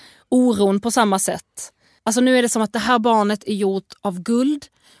den här oron på samma sätt. Alltså nu är det som att det här barnet är gjort av guld.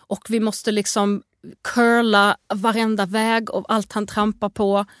 Och vi måste liksom curla varenda väg och allt han trampar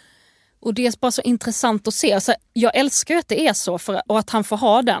på. Och det är bara så intressant att se. Alltså, jag älskar ju att det är så och att han får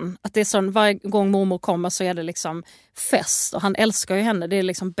ha den. Att det är så, varje gång mormor kommer så är det liksom fest. Och han älskar ju henne. Det är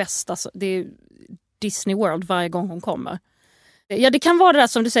liksom bäst. Alltså, det är Disney World varje gång hon kommer. Ja, det kan vara det där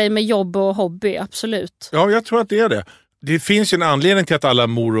som du säger med jobb och hobby, absolut. Ja, jag tror att det är det. Det finns ju en anledning till att alla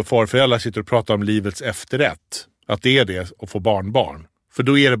mor- och farföräldrar sitter och pratar om livets efterrätt. Att det är det att få barnbarn. För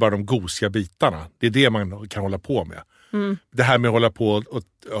då är det bara de gosiga bitarna. Det är det man kan hålla på med. Mm. Det här med att hålla på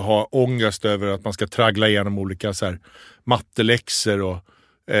och ha ångest över att man ska traggla igenom olika så här matteläxor och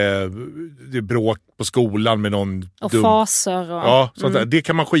det är bråk på skolan med någon och faser och... Ja, sånt där. Det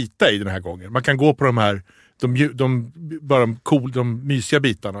kan man skita i den här gången. Man kan gå på de här de mysiga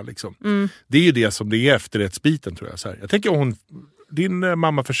bitarna liksom. Mm. Det är ju det som det är efterrättsbiten, tror jag. Så här. Jag tänker din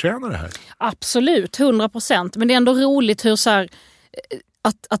mamma förtjänar det här. Absolut, 100%. Men det är ändå roligt hur så här,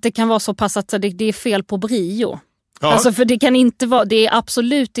 att det kan vara så pass att det är fel på brio. Ja. Alltså för det kan inte vara, det är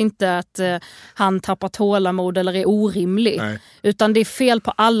absolut inte att han tappar tålamod eller är orimlig. Nej. Utan det är fel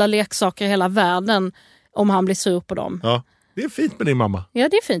på alla leksaker i hela världen om han blir sur på dem. Ja, det är fint med din mamma. Ja,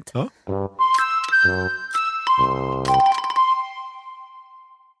 det är fint. Ja.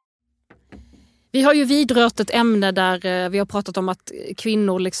 Vi har ju vidrört ett ämne där vi har pratat om att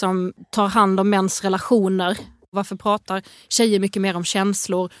kvinnor liksom tar hand om mäns relationer. Varför pratar tjejer mycket mer om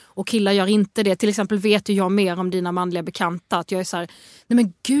känslor och killar gör inte det? Till exempel vet ju jag mer om dina manliga bekanta. Att jag är så här, nej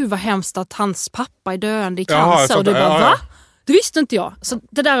men gud vad hemskt att hans pappa är döende i cancer. Och du bara, va? Det visste inte jag. Så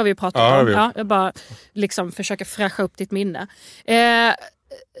det där har vi pratat om. Ja, jag bara liksom försöker fräscha upp ditt minne.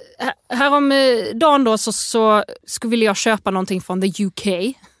 Häromdagen då så ville jag köpa någonting från the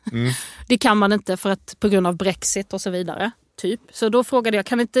UK. Det kan man inte på grund av Brexit och så vidare. Typ. Så då frågade jag,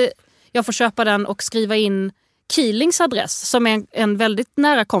 kan inte jag få köpa den och skriva in Keelings adress, som är en väldigt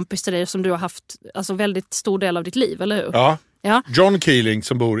nära kompis till dig som du har haft alltså väldigt stor del av ditt liv, eller hur? Ja. John Keeling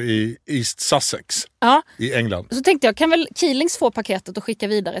som bor i East Sussex i England. Så tänkte jag, kan väl Keelings få paketet och skicka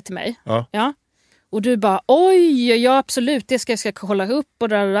vidare till mig? Ja. Och du bara, oj, ja absolut, det ska jag kolla upp och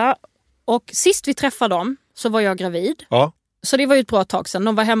där. Och sist vi träffade dem så var jag gravid. Ja. Så det var ju ett bra tag sedan.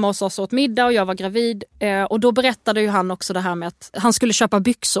 De var hemma hos oss åt middag och jag var gravid. Och då berättade ju han också det här med att han skulle köpa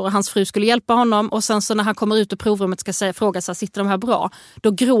byxor och hans fru skulle hjälpa honom. Och sen så när han kommer ut ur provrummet ska fråga sig, sitter de här bra?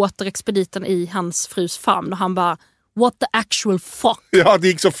 Då gråter expediten i hans frus famn och han bara, what the actual fuck? Ja, det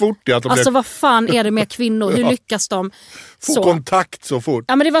gick så fort. Alltså vad fan är det med kvinnor? Hur lyckas de få kontakt så fort?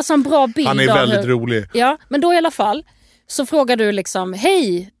 Ja, men det var så en bra bild. Han är väldigt rolig. Ja, men då i alla fall så frågar du liksom,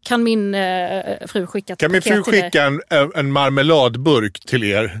 hej, kan min fru skicka ett paket till dig? Kan min fru skicka en marmeladburk till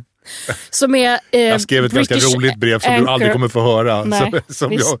er? Som är, jag skrev ett ganska roligt brev som du aldrig kommer få höra. Nej,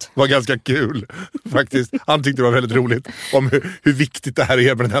 som var ganska kul faktiskt. Han tyckte det var väldigt roligt om hur viktigt det här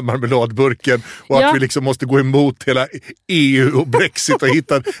är med den här marmeladburken. Och att vi liksom måste gå emot hela EU och Brexit och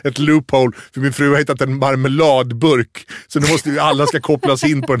hitta ett loophole. För min fru har hittat en marmeladburk. Så nu måste alla ska kopplas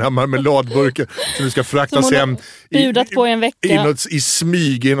in på den här marmeladburken. Så nu ska fraktas hem på en vecka. I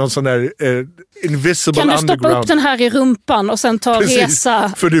smyg i någon sån där invisible underground. Kan du stoppa upp den här i rumpan och sen ta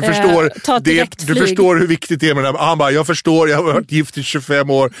resa? För du förstår hur viktigt det är med det här. Han bara, jag förstår, jag har varit gift i 25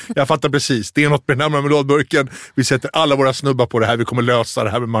 år. Jag fattar precis. Det är något med den här marmeladburken. Vi sätter alla våra snubbar på det här. Vi kommer lösa det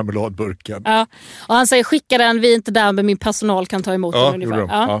här med marmeladburken. Ja. Och han säger, skicka den, vi är inte där men min personal kan ta emot den ungefär.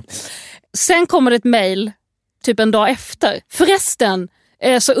 Ja. Sen kommer det ett mejl typ en dag efter. Förresten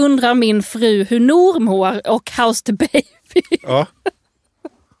så undrar min fru hur Nor mår och how's the baby. Ja.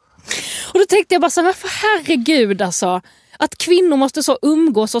 Och då tänkte jag bara så här, för herregud alltså. Att kvinnor måste så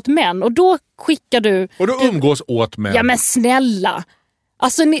umgås åt män. Och då skickar du... Och då umgås åt män? Ja men snälla.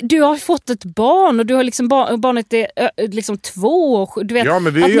 Alltså du har fått ett barn och du har liksom barnet är liksom 2 år. Du vet, ja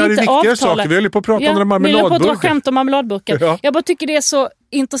men vi gör det viktiga saker. Vi höll på att prata om den marmeladburken. Vi höll på att skämt om marmeladburken. Ja. Jag bara tycker det är så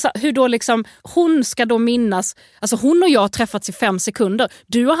intressant. Hur då liksom, hon ska då minnas. Alltså hon och jag har träffats i 5 sekunder.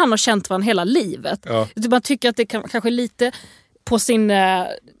 Du och han har känt varandra hela livet. Ja. Man tycker att det kanske lite... på sin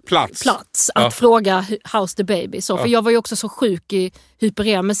plats att fråga how's the baby. Så, för jag var ju också så sjuk i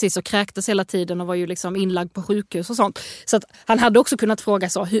hyperemesis och kräktes hela tiden och var ju liksom inlagd på sjukhus och sånt. Så att han hade också kunnat fråga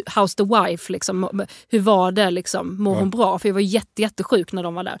så, how's the wife liksom, hur var det liksom, mår hon bra? För jag var jättesjuk när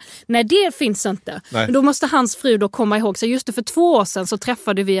de var där. Nej, det finns inte. Nej. Men då måste hans fru då komma ihåg så just det, för 2 år sedan så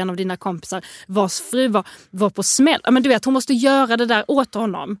träffade vi en av dina kompisar vars fru var på smäll. Men du vet, hon måste göra det där åt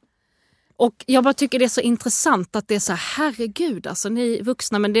honom. Och jag bara tycker det är så intressant att det är så här, herregud, alltså ni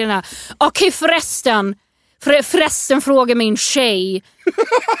vuxna, men det är den här, okej, förresten frågar min tjej.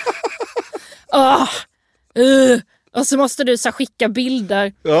 Och så måste du så här, skicka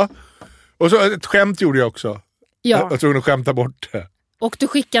bilder. Ja, och så ett skämt gjorde jag också. Ja. Jag tror att skämta bort det. Och du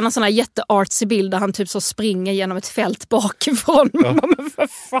skickar en sån här jätteartsy bild där han typ så springer genom ett fält bakifrån. Ja. Men för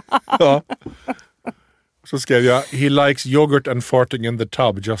fan. Ja. Så skrev jag, he likes yoghurt and farting in the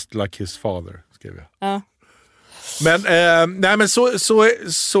tub just like his father, skrev jag. Ja. Men, nej men så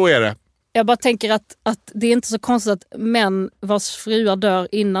är det. Jag bara tänker att det är inte så konstigt att män vars fruar dör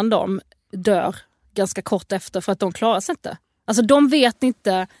innan de dör ganska kort efter för att de klarar sig inte. Alltså de vet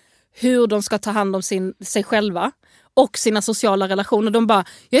inte hur de ska ta hand om sig själva och sina sociala relationer. De bara,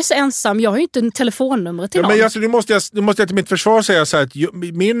 jag är så ensam, jag har ju inte en telefonnummer till någon. Men alltså, nu måste jag till mitt försvar säga så här att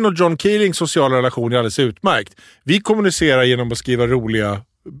min och John Keelings sociala relation är alldeles utmärkt. Vi kommunicerar genom att skriva roliga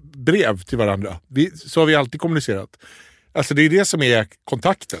brev till varandra. Så har vi alltid kommunicerat. Alltså det är det som är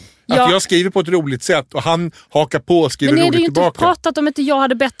kontakten. Ja. Att jag skriver på ett roligt sätt och han hakar på och skriver roligt tillbaka. Men är det ju inte pratat om att jag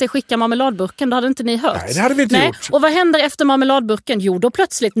hade bett dig skicka marmeladburken, då hade inte ni hört. Nej, det hade vi inte gjort. Och vad händer efter marmeladburken? Jo, då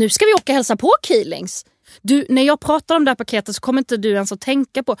plötsligt, nu ska vi åka och hälsa på Keelings. När jag pratar om det här paketet så kommer inte du ens att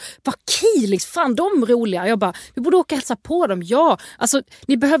tänka på vad Keelings, fan de roliga. Jag bara, vi borde åka och hälsa på dem. Ja, alltså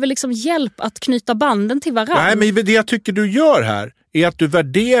ni behöver liksom hjälp att knyta banden till varandra. Nej, men det jag tycker du gör här är att du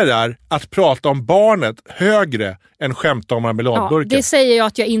värderar att prata om barnet högre än skämta om marmeladburken. Ja, det säger jag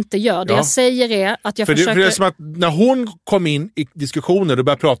att jag inte gör. Det jag säger är att jag försöker... För det är som att när hon kom in i diskussioner och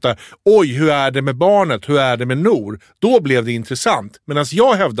började prata, oj, hur är det med barnet? Hur är det med Nor? Då blev det intressant. Medan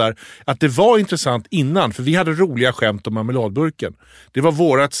jag hävdar att det var intressant innan, för vi hade roliga skämt om marmeladburken. Det var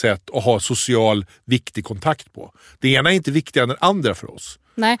vårat sätt att ha social, viktig kontakt på. Det ena är inte viktigare än det andra för oss.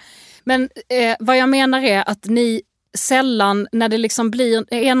 Nej, men vad jag menar är att ni sällan när det liksom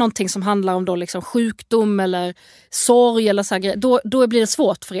är någonting som handlar om då liksom sjukdom eller sorg eller så här grejer, då blir det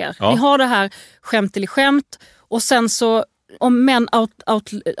svårt för er. Ni har det här skämt eller skämt och sen så om män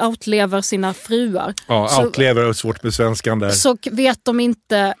outlever sina fruar. Ja, outlever är svårt med svenskan där. Så vet de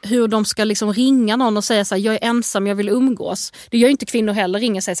inte hur de ska liksom ringa någon och säga så här, jag är ensam, jag vill umgås. Det gör ju inte kvinnor heller,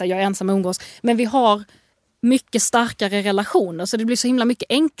 ringa och säga så här, jag är ensam och umgås. Men vi har mycket starkare relationer så det blir så himla mycket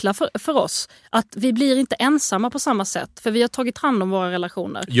enklare för oss att vi blir inte ensamma på samma sätt för vi har tagit hand om våra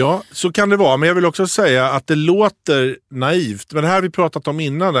relationer. Ja, så kan det vara, men jag vill också säga att det låter naivt, men det här har vi pratat om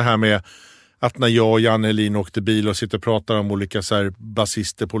innan, det här med att när jag och Janne Helin åkte bil och sitter och pratar om olika så här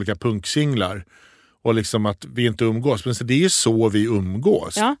basister på olika punksinglar och liksom att vi inte umgås, men så det är ju så vi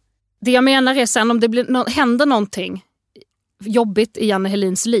umgås. Ja, det jag menar är sen om det händer någonting jobbigt i Janne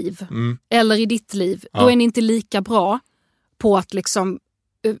Helins liv eller i ditt liv, då är ni inte lika bra på att liksom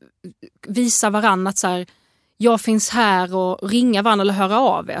visa varann att så här, jag finns här och ringa varann eller höra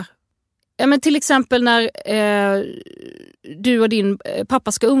av er. Ja, men till exempel när du och din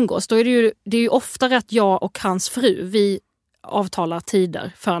pappa ska umgås, då är det är ju oftare att jag och hans fru, vi avtalar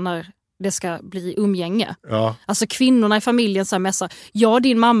tider för när det ska bli umgänge. Ja. Alltså kvinnorna i familjen så här mässar. Jag och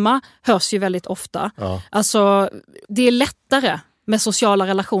din mamma hörs ju väldigt ofta. Ja. Alltså det är lättare med sociala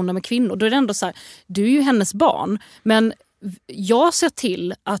relationer med kvinnor. Då är det ändå så här, du är ju hennes barn. Men jag ser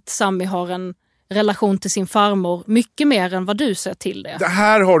till att Sami har en relation till sin farmor mycket mer än vad du ser till det. Det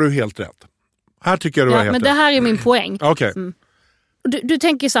här har du helt rätt. Här tycker jag du har helt rätt. Men det här är min poäng. Okej. Du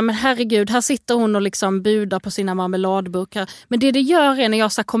tänker så här, men herregud, här sitter hon och liksom budar på sina marmeladburkar. Men det gör är när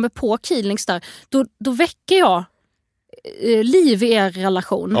jag så kommer på Kielings där, då väcker jag liv i er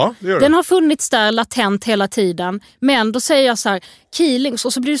relation. Ja, den har funnits där latent hela tiden. Men då säger jag så här, Kielings,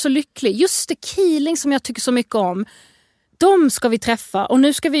 och så blir du så lycklig. Just det, Kielings som jag tycker så mycket om. De ska vi träffa och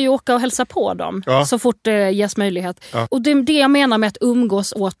nu ska vi ju åka och hälsa på dem så fort det ges möjlighet. Ja. Och det är det jag menar med att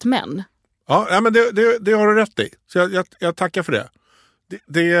umgås åt män. Ja, men det har du rätt i. Så jag tackar för det.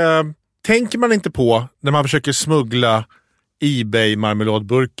 Det tänker man inte på när man försöker smuggla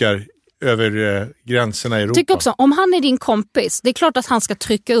eBay-marmeladburkar över gränserna i Europa. Tycker också, om han är din kompis, det är klart att han ska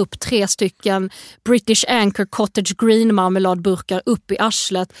trycka upp 3 stycken British Anchor Cottage Green marmeladburkar upp i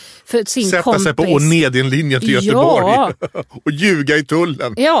arslet för sin sätta kompis. Sätta sig på Onedinlinjen till Göteborg och ljuga i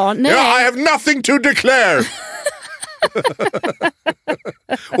tullen. Ja, nej. I have nothing to declare!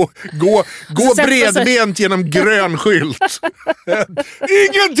 Och gå bredbent genom grön skylt.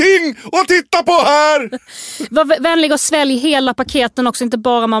 Ingenting att titta på här. Var vänlig och svälj hela paketen också, inte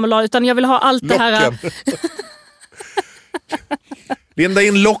bara marmelad, utan jag vill ha allt det här. Linda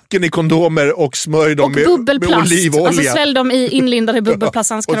in locken i kondomer och smörj dem med olivolja. Alltså svälj dem i inlindade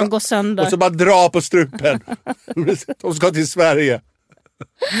bubbelplast, annars kan de gå sönder. Och så bara dra på strupen. De ska till Sverige.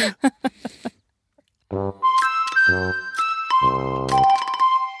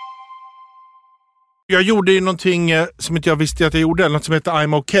 Jag gjorde ju någonting som inte jag visste att jag gjorde. Något som heter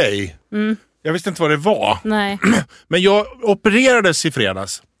I'm okay. Jag visste inte vad det var. Nej. Men jag opererades i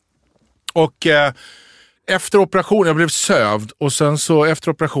fredags. Och efter operationen, jag blev sövd. Och sen så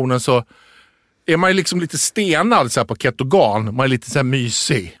efter operationen så är man ju liksom lite stenad så här på ketogan. Man är lite så här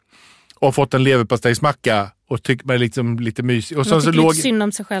mysig. Och fått en leverpastejsmacka. Och tycker man är liksom lite mysig. Och man tycker lite synd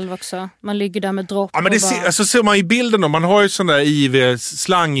om sig själv också. Man ligger där med dropp. Ja, men det alltså, ser man i bilden då. Man har ju sån där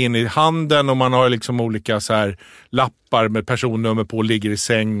IV-slang in i handen. Och man har liksom olika så här lappar med personnummer på och ligger i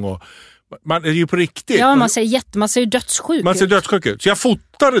säng. Och man är ju på riktigt. Ja, man ser ju dödssjuk. Man ser dödssjuk ut. Så jag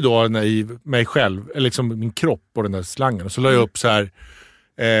fotade då i mig själv. Liksom min kropp och den där slangen. Och så la jag upp så här...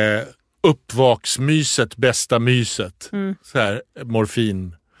 uppvaksmyset, bästa myset. Så här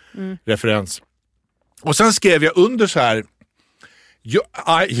morfin-referens. Och sen skrev jag under så här...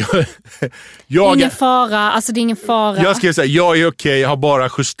 ingen fara, alltså det är ingen fara. Jag skrev så här, jag är okej, jag har bara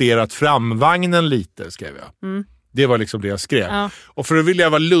justerat framvagnen lite, skrev jag. Det var liksom det jag skrev. Ja. Och för att vilja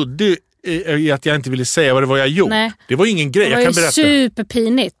vara luddig i att jag inte ville säga vad det var jag gjort. Nej. Det var ingen grej, jag kan berätta. Det var ju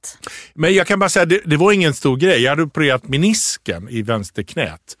superpinigt. Men jag kan bara säga, det var ingen stor grej. Jag hade opererat menisken i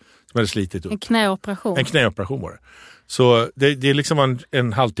vänsterknät som hade slitit upp. En knäoperation. En knäoperation var det. Så det är liksom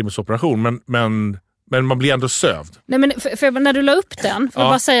en halvtimmes operation, men man blir ändå sövd. Nej, men för när du la upp den, för att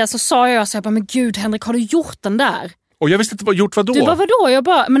bara säga, så sa jag så här, men gud Henrik, har du gjort den där? Och jag visste inte, gjort vad då? Du bara, vadå? Jag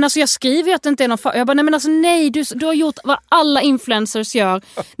bara, men alltså jag skriver ju att det inte är någon fara. Jag bara, nej men alltså nej, du har gjort vad alla influencers gör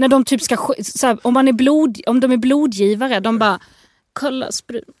när de typ ska, så här, om de är blodgivare, de bara, kolla,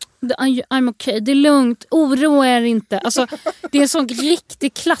 I'm okay, det är lugnt, oroa er inte. Alltså, det är en sån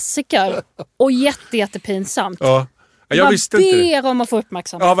riktig klassiker och jättepinsamt. Ja. Jag visste inte det. Ber om att få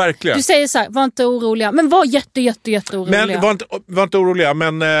uppmärksamhet. Ja, verkligen. Du säger så här, var inte oroliga. Men var jätteoroliga. Men var inte oroliga,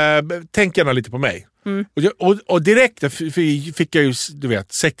 men tänk gärna lite på mig. Och direkt fick jag ju, du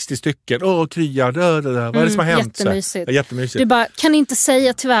vet, 60 stycken. Kryar, vad är det som har hänt? Jättemysigt. Jättemysigt. Du bara, kan inte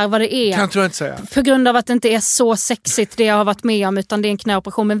säga tyvärr vad det är. Kan jag inte säga. På grund av att det inte är så sexigt det jag har varit med om, utan det är en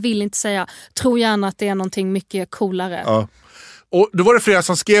knäoperation, men vill inte säga. Tror gärna att det är någonting mycket coolare. Ja. Och då var det flera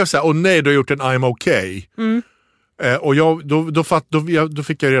som skrev så här, nej, du har gjort en I'm okay. Och då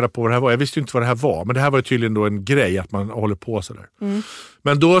fick jag reda på vad det här var. Jag visste ju inte vad det här var, men det här var ju tydligen då en grej att man håller på sådär.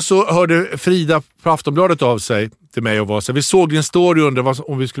 Men då så hörde Frida på Aftonbladet av sig till mig och var så här, vi såg din story under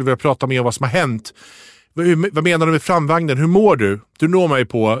om vi skulle vilja prata mer om vad som har hänt. Vad menar du med framvagnen? Hur mår du? Du når mig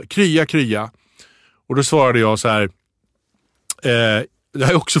på krya. Och då svarade jag så här, jag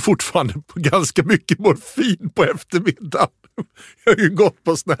är också fortfarande på ganska mycket morfin på eftermiddagen. Jag har ju gått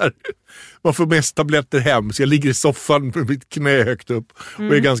på sån här, man får mest tabletter hem, så jag ligger i soffan med mitt knä högt upp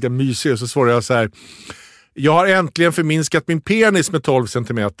och är ganska mysig. Och så svarar jag så här, jag har äntligen förminskat min penis med 12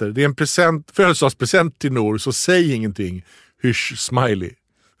 centimeter. Det är en födelsedagspresent till Nor, så säg ingenting. Hysch, smiley.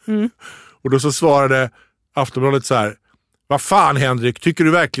 Och då så svarade Aftonbladet så här, vad fan Henrik, tycker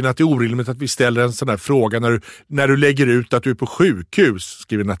du verkligen att det är orimligt att vi ställer en sån här fråga när du lägger ut att du är på sjukhus,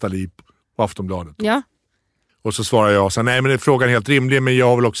 skriver Nathalie på Aftonbladet. Ja. Och så svarar jag så här, nej men frågan är helt rimlig, men jag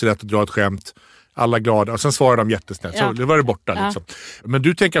har väl också rätt att dra ett skämt. Alla glada. Och sen svarar de jättesnällt. Så det var det borta liksom. Men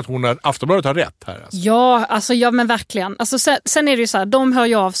du tänker att Aftonbladet har rätt här? Alltså. Ja, men verkligen. Alltså, sen är det ju så här, de hör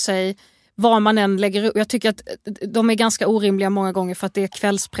ju av sig vad man än lägger upp. Jag tycker att de är ganska orimliga många gånger för att det är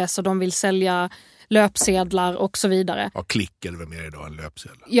kvällspress och de vill sälja löpsedlar och så vidare. Ja, klick eller vad mer idag än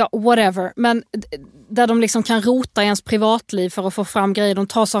löpsedlar. Ja, whatever. Men där de liksom kan rota i ens privatliv för att få fram grejer. De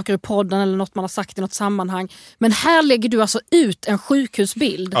tar saker ur podden eller något man har sagt i något sammanhang. Men här lägger du alltså ut en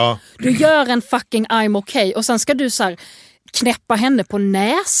sjukhusbild. Ja. Du gör en fucking I'm okay. Och sen ska du så här knäppa henne på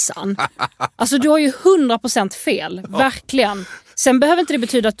näsan. Alltså du har ju 100% fel. Verkligen. Sen behöver inte det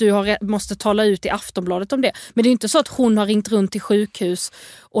betyda att du måste tala ut i Aftonbladet om det. Men det är inte så att hon har ringt runt till sjukhus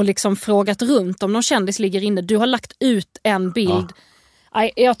och liksom frågat runt om någon kändis ligger inne. Du har lagt ut en bild. Ja.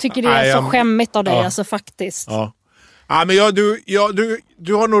 Jag tycker det är så skämmigt av dig, alltså faktiskt. Ja. Ja, men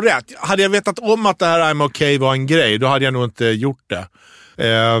du har nog rätt. Hade jag vetat om att det här I'm okay var en grej, då hade jag nog inte gjort det.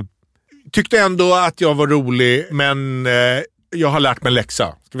 Tyckte ändå att jag var rolig, men jag har lärt mig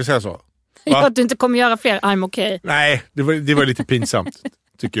läxa. Ska vi säga så? Ja, att du inte kommer göra fler I'm okay. Nej, det var lite pinsamt,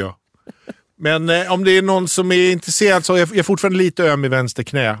 tycker jag. Men om det är någon som är intresserad så är jag fortfarande lite öm i vänster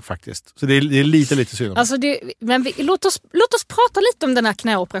knä faktiskt. Så det är lite synd. Alltså låt oss prata lite om den här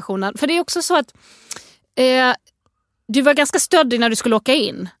knäoperationen. För det är också så att du var ganska stöddig när du skulle åka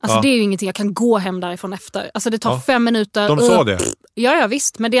in. Alltså det är ju ingenting, jag kan gå hem därifrån efter. Alltså det tar 5 minuter. De sa det? Ja,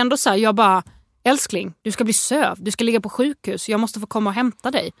 visst. Men det är ändå så här, jag bara, älskling, du ska bli sövd. Du ska ligga på sjukhus. Jag måste få komma och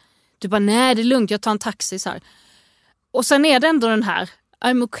hämta dig. Du bara, nej det är lugnt, jag tar en taxi så här. Och sen är det ändå den här,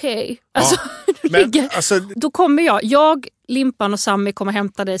 I'm okay. Alltså, då kommer jag, Limpan och Sammy kommer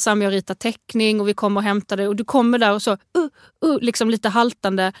hämta dig. Sammy har ritat teckning och vi kommer och hämta dig. Och du kommer där och så, liksom lite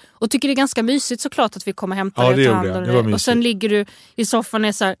haltande. Och tycker det är ganska mysigt såklart att vi kommer hämta dig och ta hand om dig. Och sen ligger du i soffan och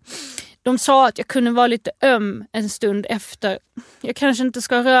är så här, de sa att jag kunde vara lite öm en stund efter. Jag kanske inte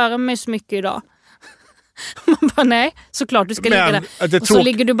ska röra mig så mycket idag. Man bara, nej, såklart du ska ligga där. Och så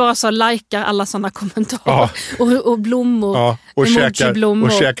ligger du bara så och likar alla sådana kommentarer. Och blommor. Ja, och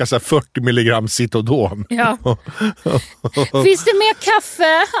käkar så 40 milligram Citodon. Ja. Finns det mer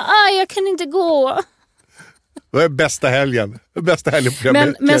kaffe? Jag kan inte gå. Det är bästa helgen.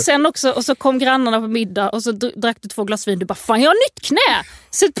 Men sen också, och så kom grannarna på middag och så drack du 2 glas vin. Du bara, fan jag har nytt knä.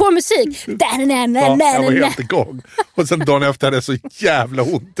 Sätt på musik. Jag var helt igång. Och sen dagen efter hade jag så jävla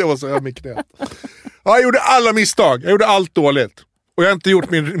ont. Det var så öm i knät. Ja, jag gjorde alla misstag. Jag gjorde allt dåligt. Och jag har inte gjort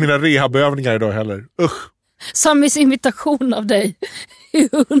mina rehabövningar idag heller. Usch. Samis imitation av dig är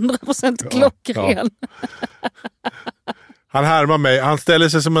 100% klockren. Ja. Han härmar mig. Han ställer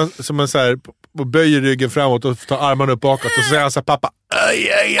sig som en så här och böjer ryggen framåt och tar armarna upp bakåt. Och så säger han så här, pappa.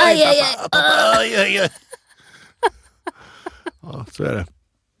 Aj. Ja, så är det.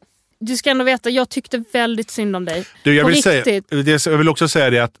 Du ska ändå veta, jag tyckte väldigt synd om dig. Du, jag vill också säga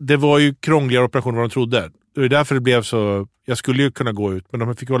det att det var ju krångligare operationer än vad de trodde. Det är därför det blev så. Jag skulle ju kunna gå ut, men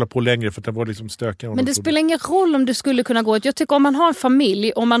de fick hålla på längre för att det var liksom stökigare. Men det spelar ingen roll om du skulle kunna gå ut. Jag tycker om man har en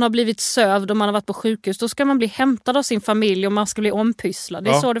familj, om man har blivit sövd och man har varit på sjukhus, då ska man bli hämtad av sin familj och man ska bli ompysslad. Det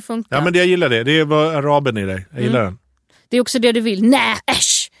är så det funkar. Ja, men jag gillar det. Det var araben i dig. Jag gillar den. Det är också det du vill. Nej,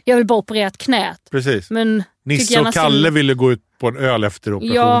 äsch! Jag vill bara operera ett knät. Precis. Men Nisse och Kalle ville gå ut på en öl efter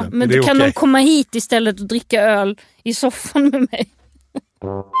operationen. Ja, men då kan de komma hit istället och dricka öl i soffan med mig.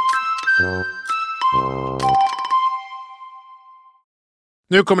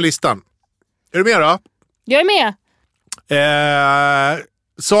 Nu kommer listan. Är du med då? Jag är med.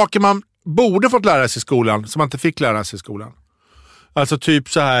 Saker man borde fått lära sig i skolan som man inte fick lära sig i skolan. Alltså typ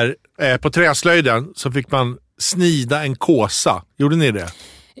så här, på träslöjden så fick man snida en kåsa. Gjorde ni det?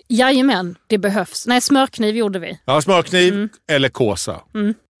 Jajamän, det behövs. Nej, smörkniv gjorde vi. Ja, smörkniv eller kåsa.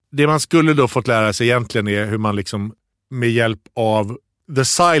 Det man skulle då fått lära sig egentligen är hur man liksom med hjälp av the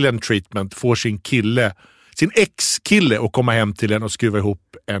silent treatment får sin ex-kille att komma hem till en och skruva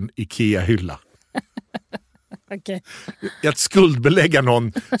ihop en IKEA-hylla. Okay. Att skuldbelägga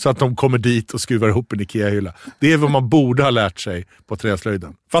någon så att de kommer dit och skruvar ihop en IKEA-hylla. Det är vad man borde ha lärt sig på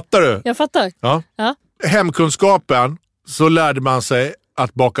träslöjden. Fattar du? Jag fattar. Ja. Hemkunskapen så lärde man sig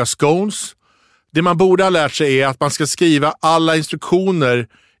att baka scones. Det man borde ha lärt sig är att man ska skriva alla instruktioner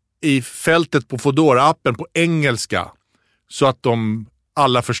i fältet på Foodora-appen på engelska så att de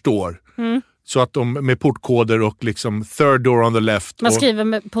alla förstår. Så att de med portkoder och liksom third door on the left. Man skriver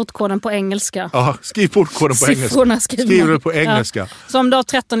med portkoden på engelska. Ja, skriv portkoden på Siffrorna engelska. Skriv det på engelska. Ja. Så om du har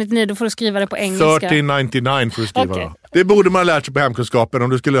 1399 då får du skriva det på engelska. 1399 får du skriva. Okay. Det borde man ha lärt sig på hemkunskapen om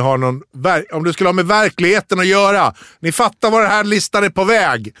du skulle ha med verkligheten att göra. Ni fattar vad det här listan är på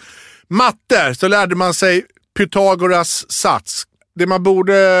väg. Matte, så lärde man sig Pythagoras sats. Det man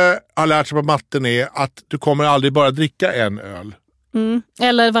borde ha lärt sig på matten är att du kommer aldrig bara dricka en öl.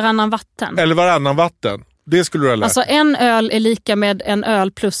 Eller varannan vatten. Det skulle du ha lärt. Alltså en öl är lika med en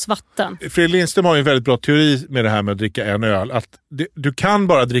öl plus vatten. Fredrik Lindström har ju en väldigt bra teori med det här med att dricka en öl. Att du kan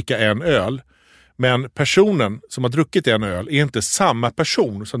bara dricka en öl, men personen som har druckit en öl är inte samma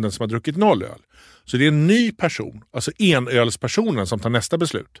person som den som har druckit 0 öl. Så det är en ny person, alltså enölspersonen som tar nästa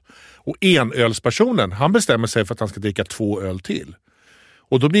beslut. Och enölspersonen, han bestämmer sig för att han ska dricka 2 öl till.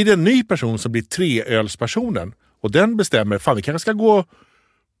 Och då blir det en ny person som blir 3-ölspersonen. Och den bestämmer, fan vi kanske ska gå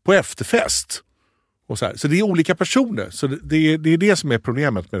på efterfest. Och så här. Så det är olika personer. Så det är det som är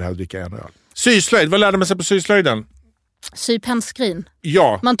problemet med det här att dricka en öl. Syslöjd, vad lärde man sig på syslöjden? Sy pennskrin.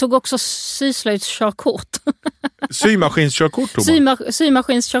 Ja. Man tog också syslöjdskörkort. Symaskinskörkort tog man.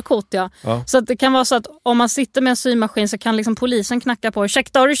 Symaskinskörkort, ja. Så att det kan vara så att om man sitter med en symaskin så kan liksom polisen knacka på.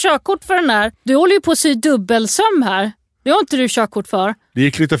 Ursäkta, har du körkort för den där? Du håller ju på att sy dubbelsöm här. Det har inte du körkort för. Det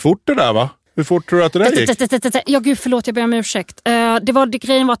gick lite fort det där, va? Hur fort tror du att det där gick? Ja, gud, förlåt, jag ber om ursäkt.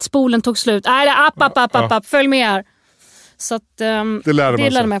 Grejen var att spolen tog slut. Nej, app, följ med här. Så att, det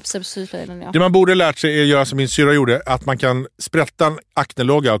lärde man sig på syslöjden, ja. Det man borde lärt sig är att göra som min syra gjorde, att man kan sprätta en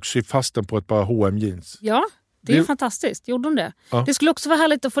aknelogga och sy fast den på ett par H&M jeans. Ja, det är fantastiskt. Gjorde de det? Ja. Det skulle också vara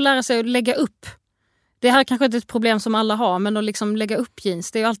härligt att få lära sig att lägga upp. Det här kanske inte är ett problem som alla har, men att liksom lägga upp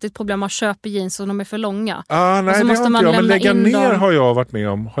jeans, det är ju alltid ett problem. Man köper jeans och de är för långa. Nej, det har inte jag, men lägga ner har jag varit med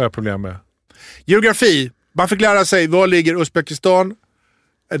om, har jag problem med. Geografi. Man fick lära sig, var ligger Uzbekistan?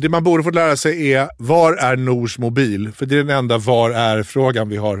 Det man borde få lära sig är, var är Nors mobil? För det är den enda var är-frågan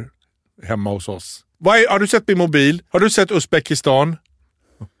vi har hemma hos oss. Har du sett min mobil? Har du sett Uzbekistan?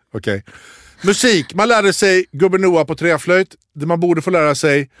 Okej. Musik. Man lärde sig Gubben Noah på träflöjt. Det man borde få lära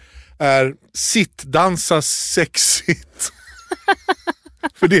sig är sittdansa sexigt.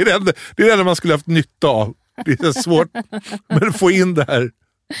 För det är det enda man skulle haft nytta av. Det är så svårt att få in det här.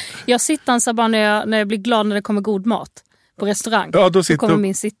 Jag sittdansar bara när jag blir glad när det kommer god mat på restaurang. Ja, då kommer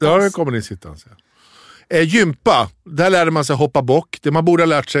min sittdans. Ja, då kommer din sittdans. Ja. Gympa, där lärde man sig hoppa bock. Det man borde ha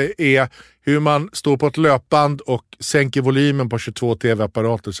lärt sig är hur man står på ett löpband och sänker volymen på 22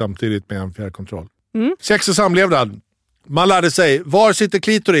 tv-apparater samtidigt med en fjärrkontroll. Sex och samlevnad. Man lärde sig, var sitter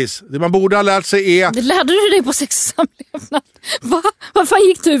klitoris? Det man borde ha lärt sig är... Det lärde du dig på sex och samlevnad? Vad fan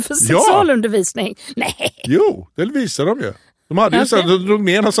gick du för sexualundervisning? Nej. Jo, det visar de ju. De hade ju de drog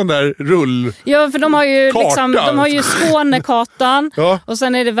med en sån där rull. Ja, för de har ju liksom, de har ju Skånekartan och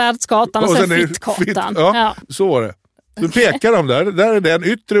sen är det världskartan och sen fittkartan. Ja, så var det. Du pekar de där är den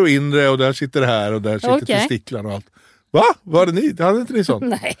yttre och inre och där sitter det här och där sitter testiklarna och allt. Va? Var det ni? Hade inte ni sånt?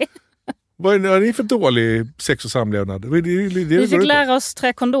 Nej. Vad är ni för dålig sex och samlevnad? Vi fick lära oss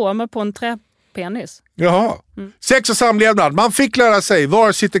 3 kondomer på en träpenis. Jaha. Sex och samlevnad. Man fick lära sig,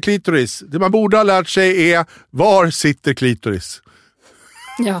 var sitter klitoris? Det man borde ha lärt sig är, var sitter klitoris?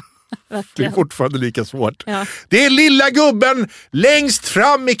 Ja, verkligen. Det är fortfarande lika svårt. Ja. Det är lilla gubben längst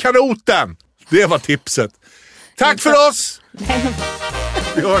fram i kanoten. Det var tipset. Tack för oss!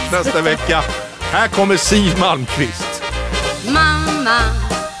 Vi hörs nästa vecka. Här kommer Siw Malmkvist. Mamma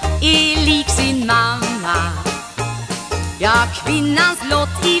är lik sin mamma. Ja, kvinnans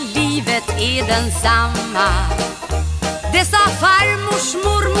lott i livet är densamma. Det sa farmors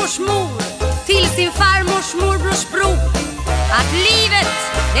mormors mor till sin farmors morbrors bror, att livet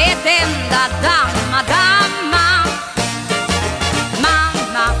är ett enda damma.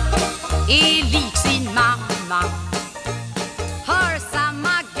 Mamma är lik